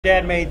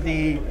Dad made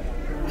the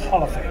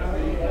Hall of Fame,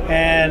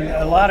 and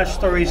a lot of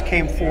stories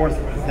came forth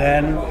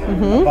then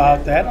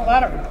about that. A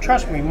lot of,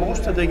 trust me,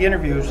 most of the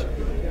interviews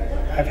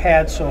I've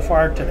had so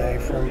far today,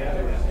 from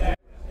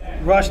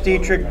Russ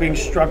Dietrich being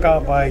struck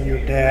out by your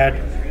dad,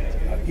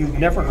 you've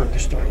never heard the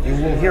story. You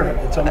will hear it.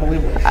 It's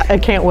unbelievable. I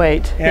can't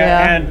wait.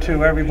 Yeah. And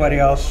to everybody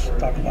else,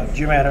 talk about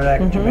Jim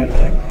Adamczak. Jim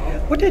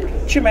Adamczak. What did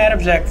Jim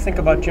Adamczak think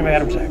about Jim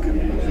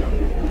Adamczak?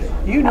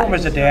 You knew him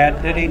as a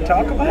dad. Did he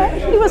talk about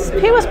it? He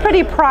was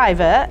pretty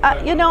private.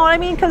 You know what I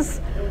mean? Because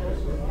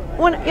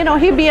when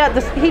he'd be at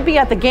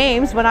the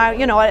games when I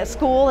at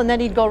school, and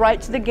then he'd go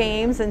right to the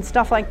games and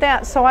stuff like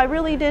that. So I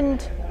really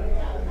didn't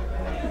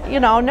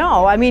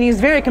know. I mean, he's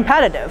very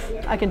competitive.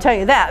 I can tell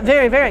you that.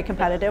 Very, very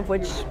competitive.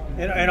 Which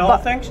in all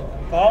things,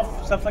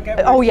 golf, stuff like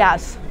that. Oh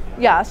yes.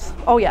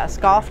 Oh yes,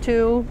 golf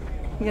too.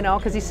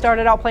 Because he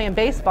started out playing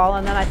baseball,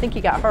 and then I think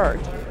he got hurt.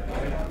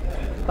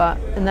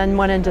 And then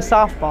went into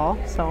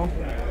softball. So,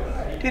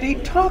 did he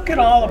talk at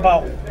all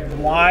about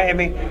why? I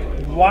mean,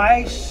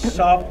 why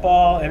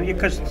softball? And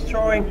because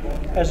throwing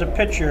as a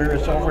pitcher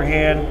is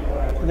overhand,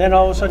 and then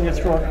all of a sudden you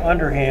throw it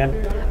underhand.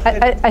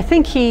 I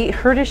think he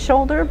hurt his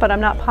shoulder, but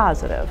I'm not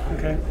positive.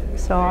 Okay.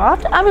 So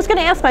I was going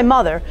to ask my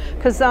mother,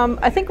 because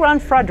I think Ron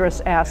Fredris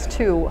asked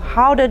too.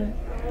 How did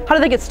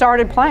they get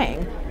started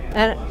playing?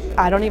 And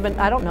I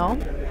don't know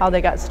how they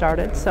got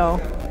started.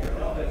 So.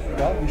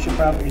 Well, you should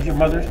probably. Is your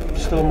mother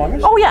still among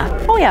us? Oh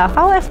yeah.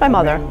 I'll ask my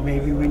mother.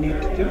 Maybe we need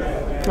to do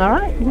that. All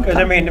right. Because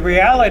I mean, the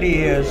reality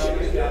is,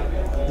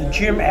 the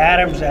Jim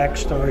Adamczak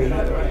story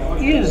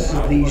is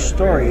the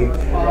story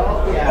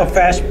of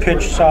fast pitch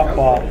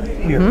softball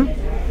here.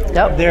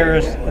 Yep.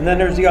 And then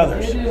there's the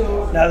others.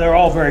 Now they're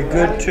all very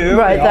good too.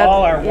 Right. They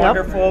all are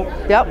wonderful.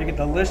 Yep.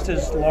 The list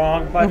is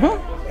long, but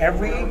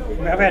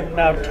I've had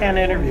now 10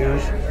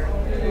 interviews.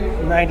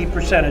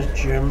 90% is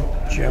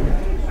Jim.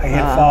 I hit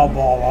foul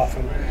ball off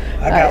him.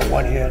 I got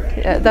one hit.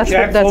 Yeah, that's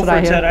Jack what I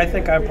hear. said, I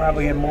think I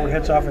probably had more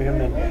hits off of him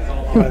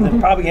than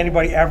probably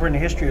anybody ever in the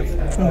history of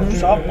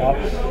softball.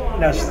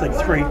 And that's like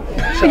 3.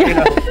 So,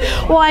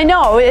 Well, I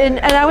know, and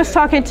I was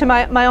talking to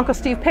my Uncle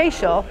Steve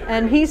Paschal,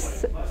 and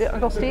he's,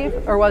 Uncle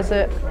Steve, or was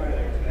it,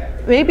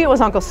 maybe it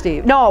was Uncle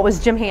Steve. No, it was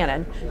Jim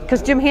Hannon,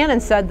 because Jim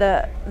Hannon said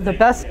that the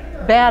best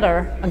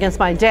batter against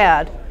my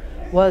dad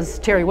was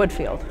Terry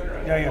Woodfield.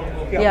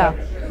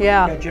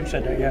 Yeah, Jim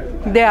said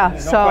that, Yeah, no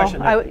so,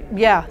 question,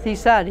 he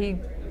said he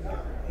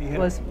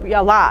was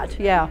a lot,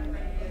 yeah.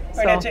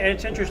 Right,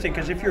 it's interesting,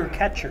 because if you're a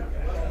catcher,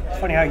 it's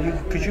funny how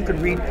because you could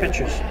read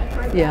pitches.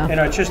 Yeah.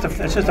 It's just a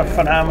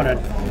phenomenon.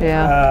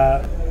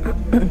 Yeah.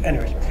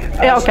 Anyways.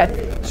 Yeah,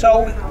 okay.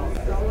 So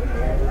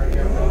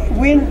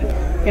when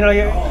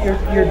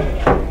your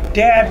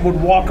dad would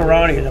walk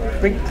around, he had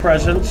a big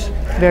presence.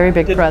 Very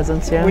big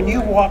presence, yeah. When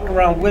you walked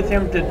around with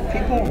him, did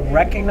people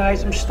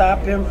recognize him, stop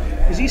him?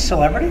 Is he a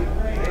celebrity?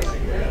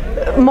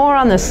 More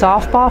on the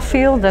softball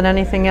field than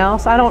anything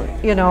else. I don't,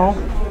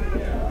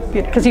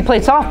 because he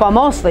played softball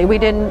mostly. We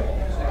didn't,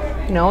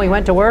 he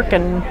went to work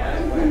and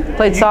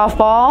played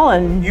softball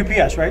and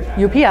UPS, right?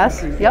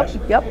 UPS.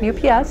 Yep,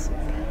 UPS.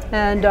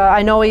 And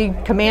I know he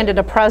commanded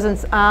a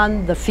presence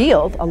on the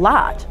field a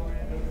lot.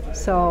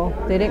 So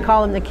they didn't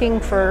call him the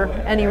king for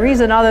any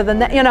reason other than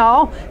that,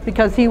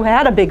 because he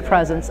had a big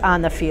presence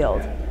on the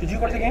field. Did you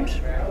go to the games?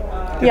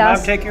 Did Yes.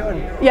 Mom take you?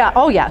 Yeah,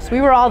 oh yes,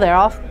 we were all there,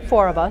 all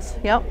 4 of us,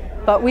 yep.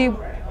 But I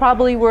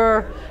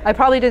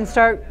probably didn't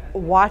start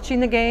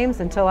watching the games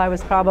until I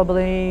was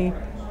probably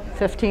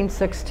 15,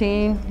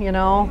 16,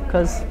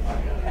 because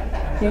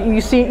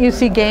you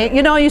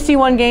see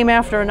one game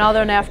after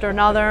another and after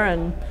another,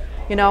 and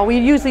we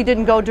usually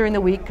didn't go during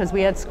the week because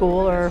we had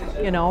school or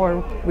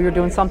we were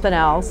doing something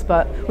else,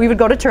 but we would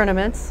go to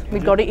tournaments.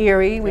 We'd go to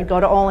Erie, we'd go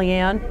to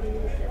Olean.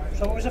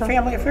 So it was a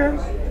family affair?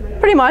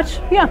 Pretty much,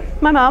 yeah.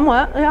 My mom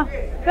went, yeah.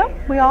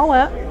 Yep, we all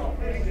went.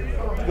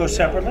 Go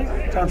separately?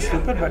 Sounds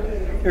stupid, but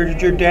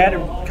did your dad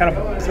kind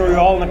of throw you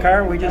all in the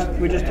car and we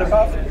just took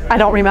off? I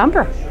don't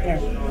remember.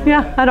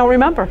 Yeah, I don't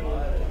remember.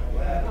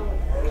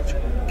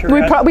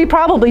 We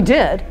probably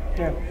did.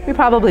 Yeah. We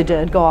probably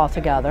did go all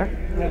together.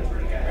 Yeah.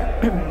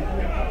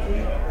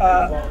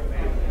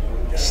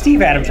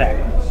 Steve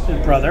Adamczak,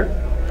 his brother.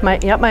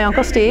 My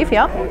Uncle Steve,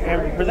 yep.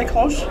 And were they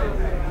close?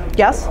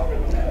 Yes.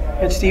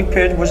 And Steve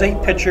was a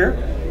pitcher.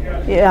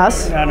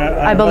 Yes,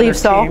 I believe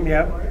so. Team,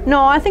 yeah.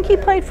 No, I think he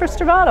played for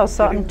Stravato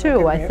something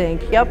too, I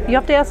think. Yep, you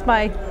have to ask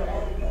my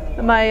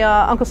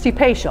Uncle Steve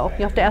Paschal.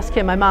 You have to ask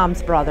him, my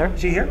mom's brother.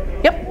 Is he here?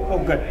 Yep. Oh,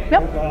 good.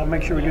 Yep. I'll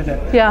make sure we do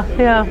that. Yeah.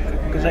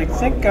 Because I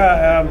think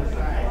a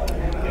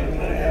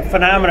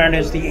phenomenon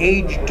is the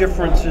age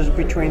differences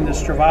between the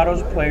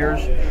Stravatos players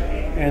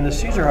and the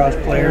Caesar House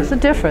players. There's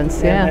a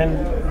difference, yeah.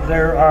 And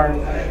there are,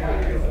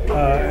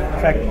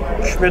 in fact,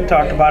 Schmidt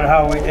talked about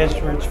how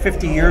it's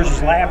 50 years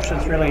has lapsed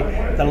since really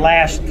the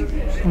last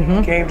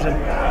games, and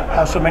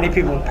how so many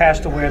people have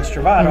passed away in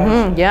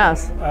Stravatos.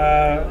 Yes.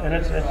 And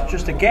it's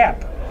just a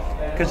gap.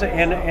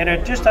 And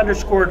it just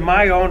underscored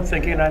my own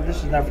thinking. This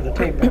is not for the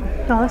tape, but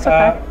no, that's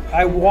okay.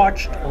 I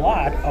watched a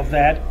lot of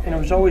that, and it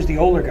was always the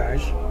older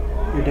guys,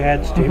 your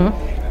dad's team,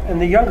 and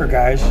the younger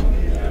guys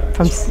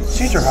From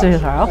Caesar House. Caesar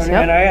House, And,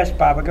 yep. and I asked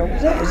Bob, I go,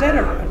 is that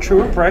a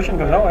true impression? He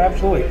goes, oh,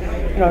 absolutely.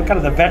 You know, kind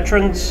of the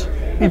veterans,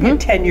 maybe a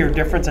 10-year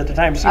difference at the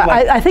time. Seemed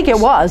like, I think it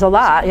was a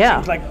lot, yeah.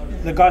 Seems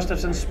like the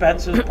Gustafson,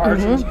 Spetzes,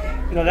 Parsons,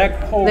 you know,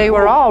 that whole They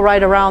were group. all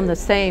right around the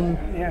same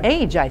Yeah.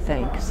 age, I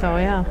think. So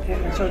yeah.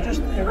 And so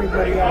just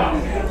everybody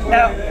else.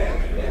 Now,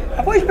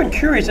 I've always been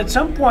curious. At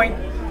some point,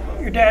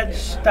 your dad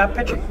stopped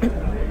pitching.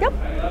 Yep.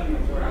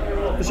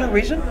 Was there a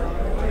reason?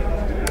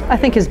 I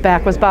think his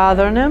back was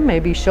bothering him,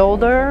 maybe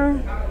shoulder,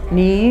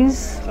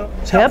 knees, So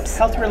it's hips.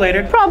 health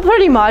related.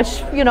 Pretty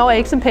much, you know,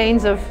 aches and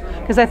pains of,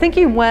 because I think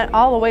he went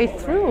all the way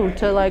through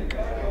to like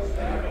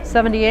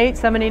 78,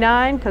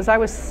 79, because I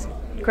was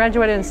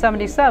graduated in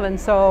 77,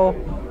 so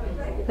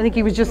I think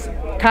he was just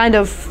kind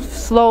of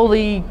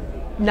slowly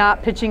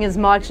not pitching as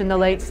much in the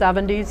late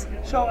 70s.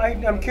 So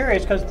I'm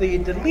curious because the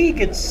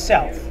league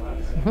itself,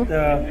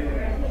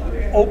 the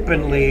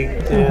open league,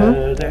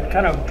 that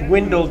kind of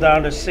dwindled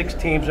down to 6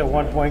 teams at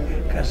one point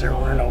because there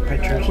were no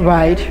pitchers.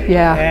 Right,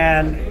 yeah.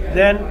 And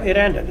then it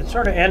ended. It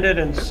sort of ended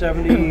in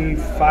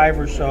 75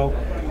 or so.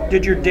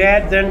 Did your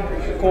dad then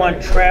go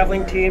on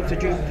traveling teams?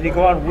 Did he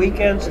go on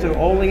weekends to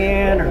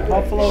Olean or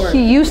Buffalo? Or?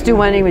 He used to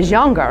when he was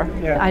younger.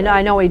 Yeah.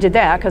 I know he did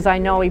that because I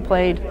know he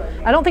played.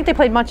 I don't think they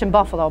played much in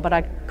Buffalo, but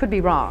I could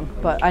be wrong.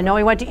 But I know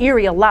he went to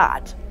Erie a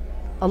lot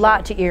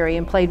to Erie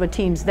and played with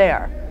teams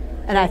there.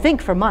 And I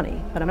think for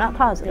money, but I'm not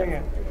positive.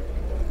 Yeah.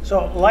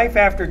 So life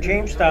after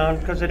Jamestown,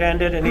 because it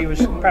ended and he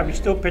was probably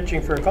still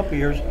pitching for a couple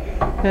years.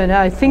 And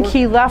I think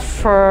he left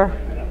for,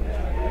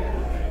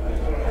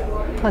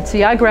 let's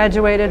see, I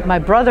graduated, my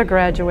brother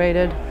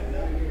graduated.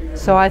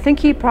 So I think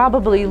he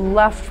probably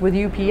left with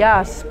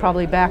UPS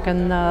probably back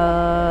in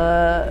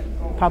the,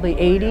 probably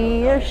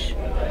 80-ish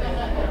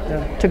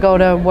to go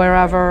to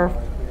wherever,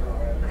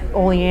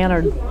 Olean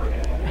or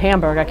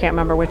Hamburg, I can't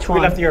remember which one.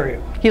 He left the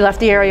area. He left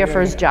the area for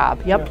his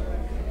job, yep.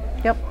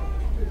 Yep.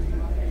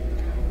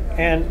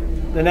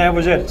 And then that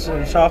was it.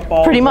 So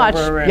softball. Pretty was much,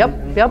 over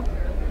and- yep.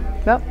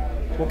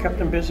 What kept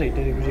him busy?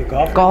 Was he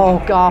golfing?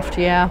 Golfed,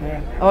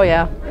 yeah. Oh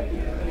yeah.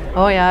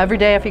 Oh yeah, every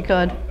day if he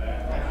could.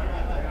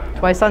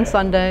 Twice on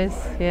Sundays,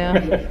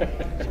 yeah.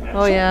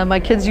 Oh yeah, my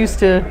kids used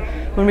to,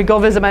 when we go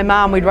visit my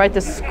mom, we'd write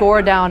the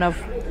score down of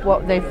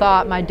what they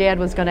thought my dad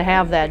was going to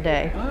have that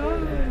day.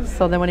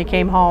 So then when he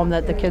came home,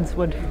 that the kids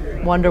would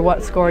wonder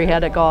what score he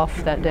had at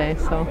golf that day.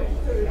 So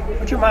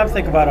What'd your mom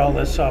think about all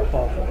this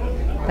softball?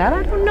 that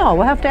I don't know.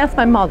 We'll have to ask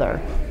my mother.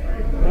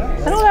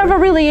 I don't ever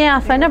really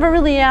ask. I never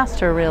really asked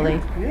her really.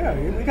 Yeah,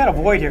 we got a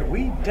void here.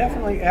 We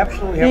definitely,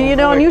 absolutely have You a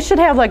know, void. and you should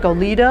have like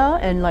Olita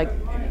and like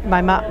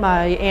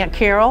my Aunt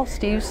Carol,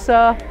 Steve's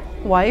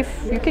wife.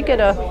 You could get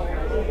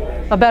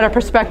a better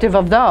perspective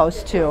of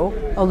those two,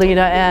 Olita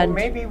and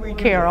Maybe we do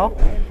Carol.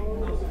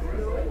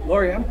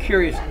 Lori, I'm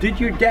curious, did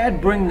your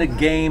dad bring the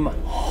game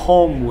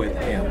home with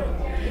him?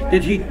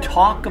 Did he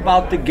talk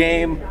about the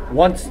game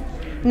once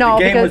No,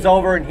 the game because- was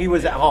over and he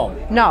was at home?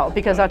 No,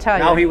 because I'll tell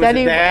you. Now he was then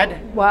a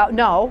dad? Well,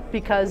 no,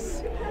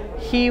 because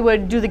he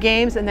would do the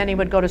games and then he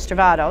would go to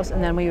Stravatos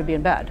and then we would be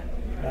in bed.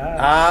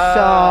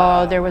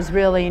 So there was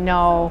really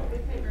no.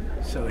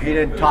 So he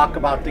didn't talk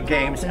about the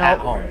games at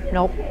home?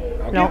 Nope.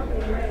 Nope.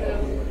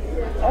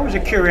 Always a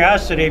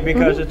curiosity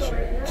because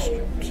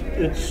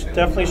Mm-hmm. it's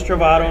definitely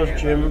Stravatos,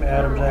 Jim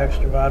Adamczak,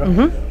 Stravato.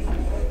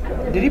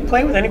 Mm-hmm. Did he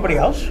play with anybody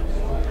else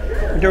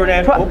during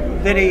that?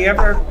 Did he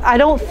ever? I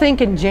don't think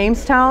in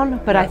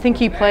Jamestown, but I think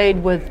he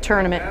played with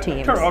tournament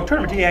teams.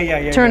 Tournament,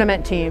 yeah.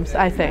 Tournament teams,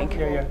 I think.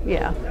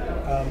 Yeah.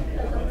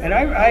 And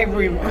I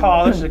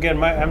recall, this is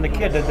again, I'm the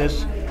kid of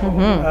this,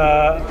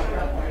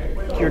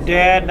 your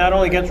dad, not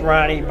only against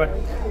Ronnie, but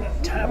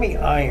Tommy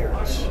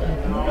Irons.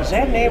 Does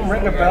that name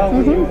ring a bell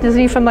with you? Isn't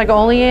he from like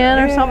Olean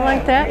or something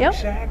like that? Yep.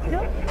 Exactly.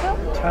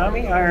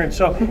 Tommy Irons.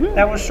 So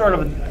that was sort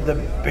of the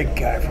big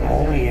guy from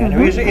Olean.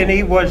 And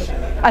he was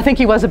I think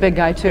he was a big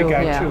guy too. big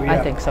guy too, yeah.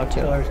 I think so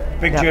too. there's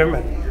Big Yep. Jim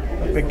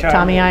and Big Tommy.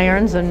 Tommy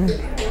Irons and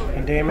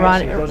And Damus,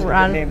 Ronnie, those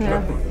are the big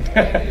names.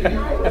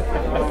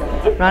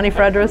 Ronnie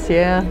Fredris,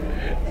 yeah.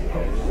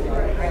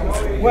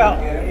 Well,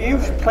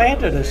 you've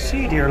planted a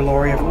seed here,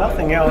 Lori, if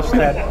nothing else,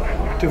 that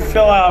to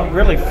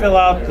really fill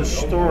out the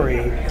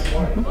story.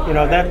 You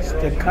know, that's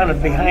the kind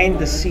of behind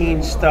the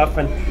scenes stuff,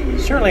 and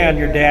certainly on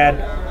your dad,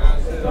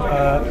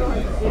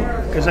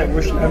 because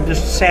I'm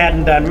just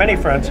saddened on many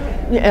fronts.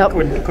 Yep.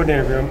 Couldn't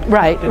interview him.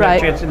 Right, Didn't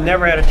right. Have a chance,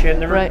 never had a chance,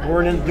 never Right.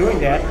 weren't in doing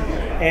that,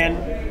 and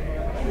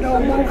no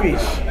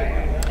movies.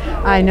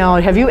 I know.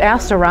 Have you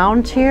asked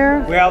around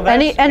here? Well,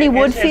 any has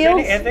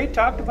Woodfields? have they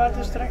talked about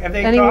this today? Have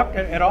they Any- talked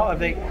at all? Have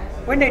they?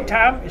 When they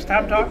Tom? Is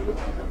Tom talking?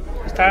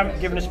 Is Tom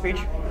giving a speech?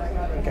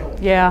 Okay.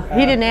 Yeah,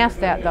 he didn't ask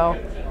that though.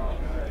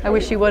 I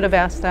wish he would have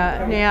asked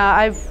that.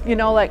 Yeah,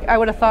 like I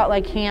would have thought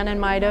like Hannon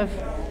might have,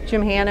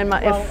 Jim Hannon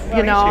might, Well, if he's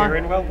you know. here,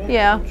 and well,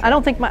 Yeah, I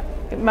don't think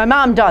my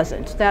mom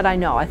doesn't. That I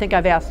know. I think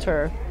I've asked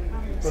her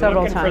We're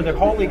several looking times. for the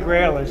holy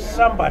grail is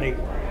somebody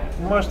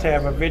must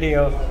have a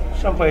video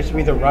someplace of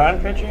either Ron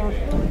pitching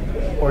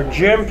or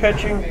Jim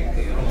pitching.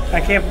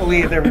 I can't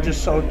believe they were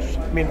just so.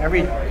 I mean,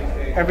 every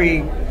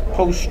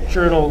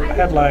post-journal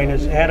headline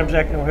is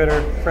Adamczak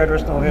no-hitter,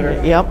 Fredericks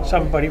no-hitter. Yep.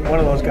 Somebody, one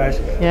of those guys.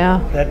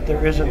 Yeah. That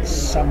there isn't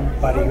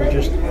somebody who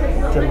just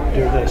didn't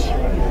do this.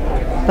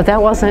 But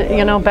that wasn't,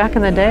 back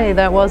in the day,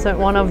 that wasn't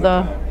one of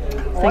the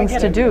things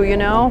to do,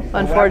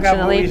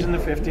 unfortunately. I've got in the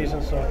 50s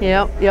and so.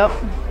 Yep.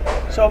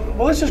 So,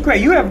 well, this is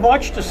great. You have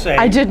much to say.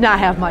 I did not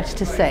have much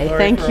to say. Lori,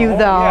 Thank you,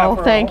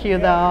 though. Thank you,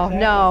 though. Exactly.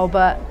 No,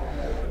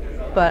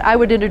 but I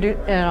would introduce,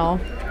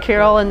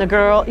 Carol and the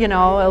girl,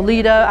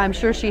 Alita. I'm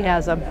sure she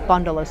has a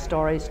bundle of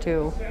stories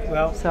too.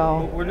 Well,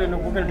 so we're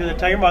gonna do that.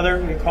 Tell your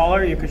mother. You call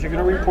her because you're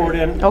gonna report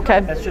in.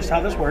 Okay. That's just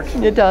how this works.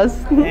 It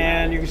does.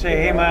 And you can say,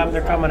 "Hey, Mom,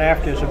 they're coming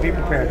after you, so be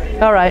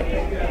prepared." All right,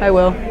 I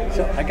will.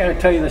 So I got to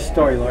tell you this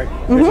story, Lori.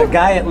 There's a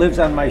guy that lives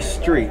on my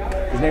street.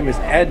 His name is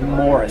Ed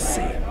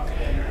Morrissey.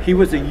 He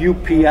was a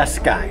UPS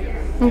guy.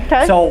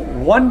 Okay. So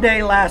one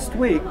day last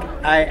week,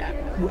 I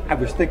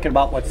was thinking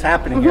about what's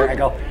happening here. I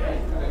go,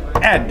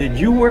 Ed, did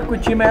you work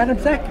with Jim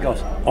Adamczak? He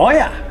goes, oh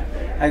yeah.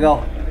 I go,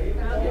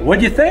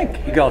 what'd you think?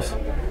 He goes,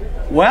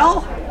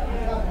 well,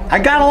 I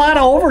got a lot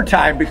of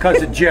overtime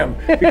because of Jim,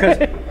 because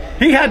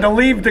he had to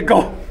leave to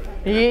go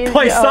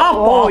play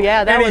softball. Oh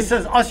yeah, and he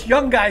says us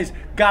young guys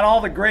got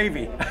all the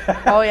gravy.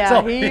 Oh yeah,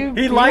 so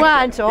he liked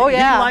went. Oh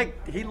yeah,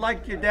 he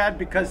liked your dad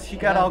because he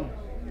got all.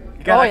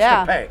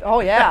 Extra pay.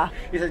 Oh yeah.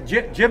 He said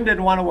Jim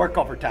didn't want to work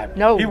overtime.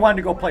 No. He wanted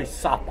to go play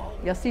softball.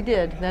 Yes, he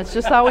did. That's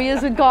just how he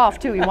is in golf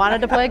too. He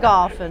wanted to play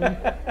golf, and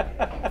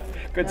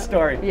good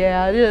story.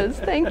 yeah, it is.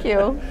 Thank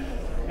you.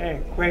 Hey,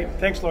 great.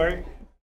 Thanks, Lori.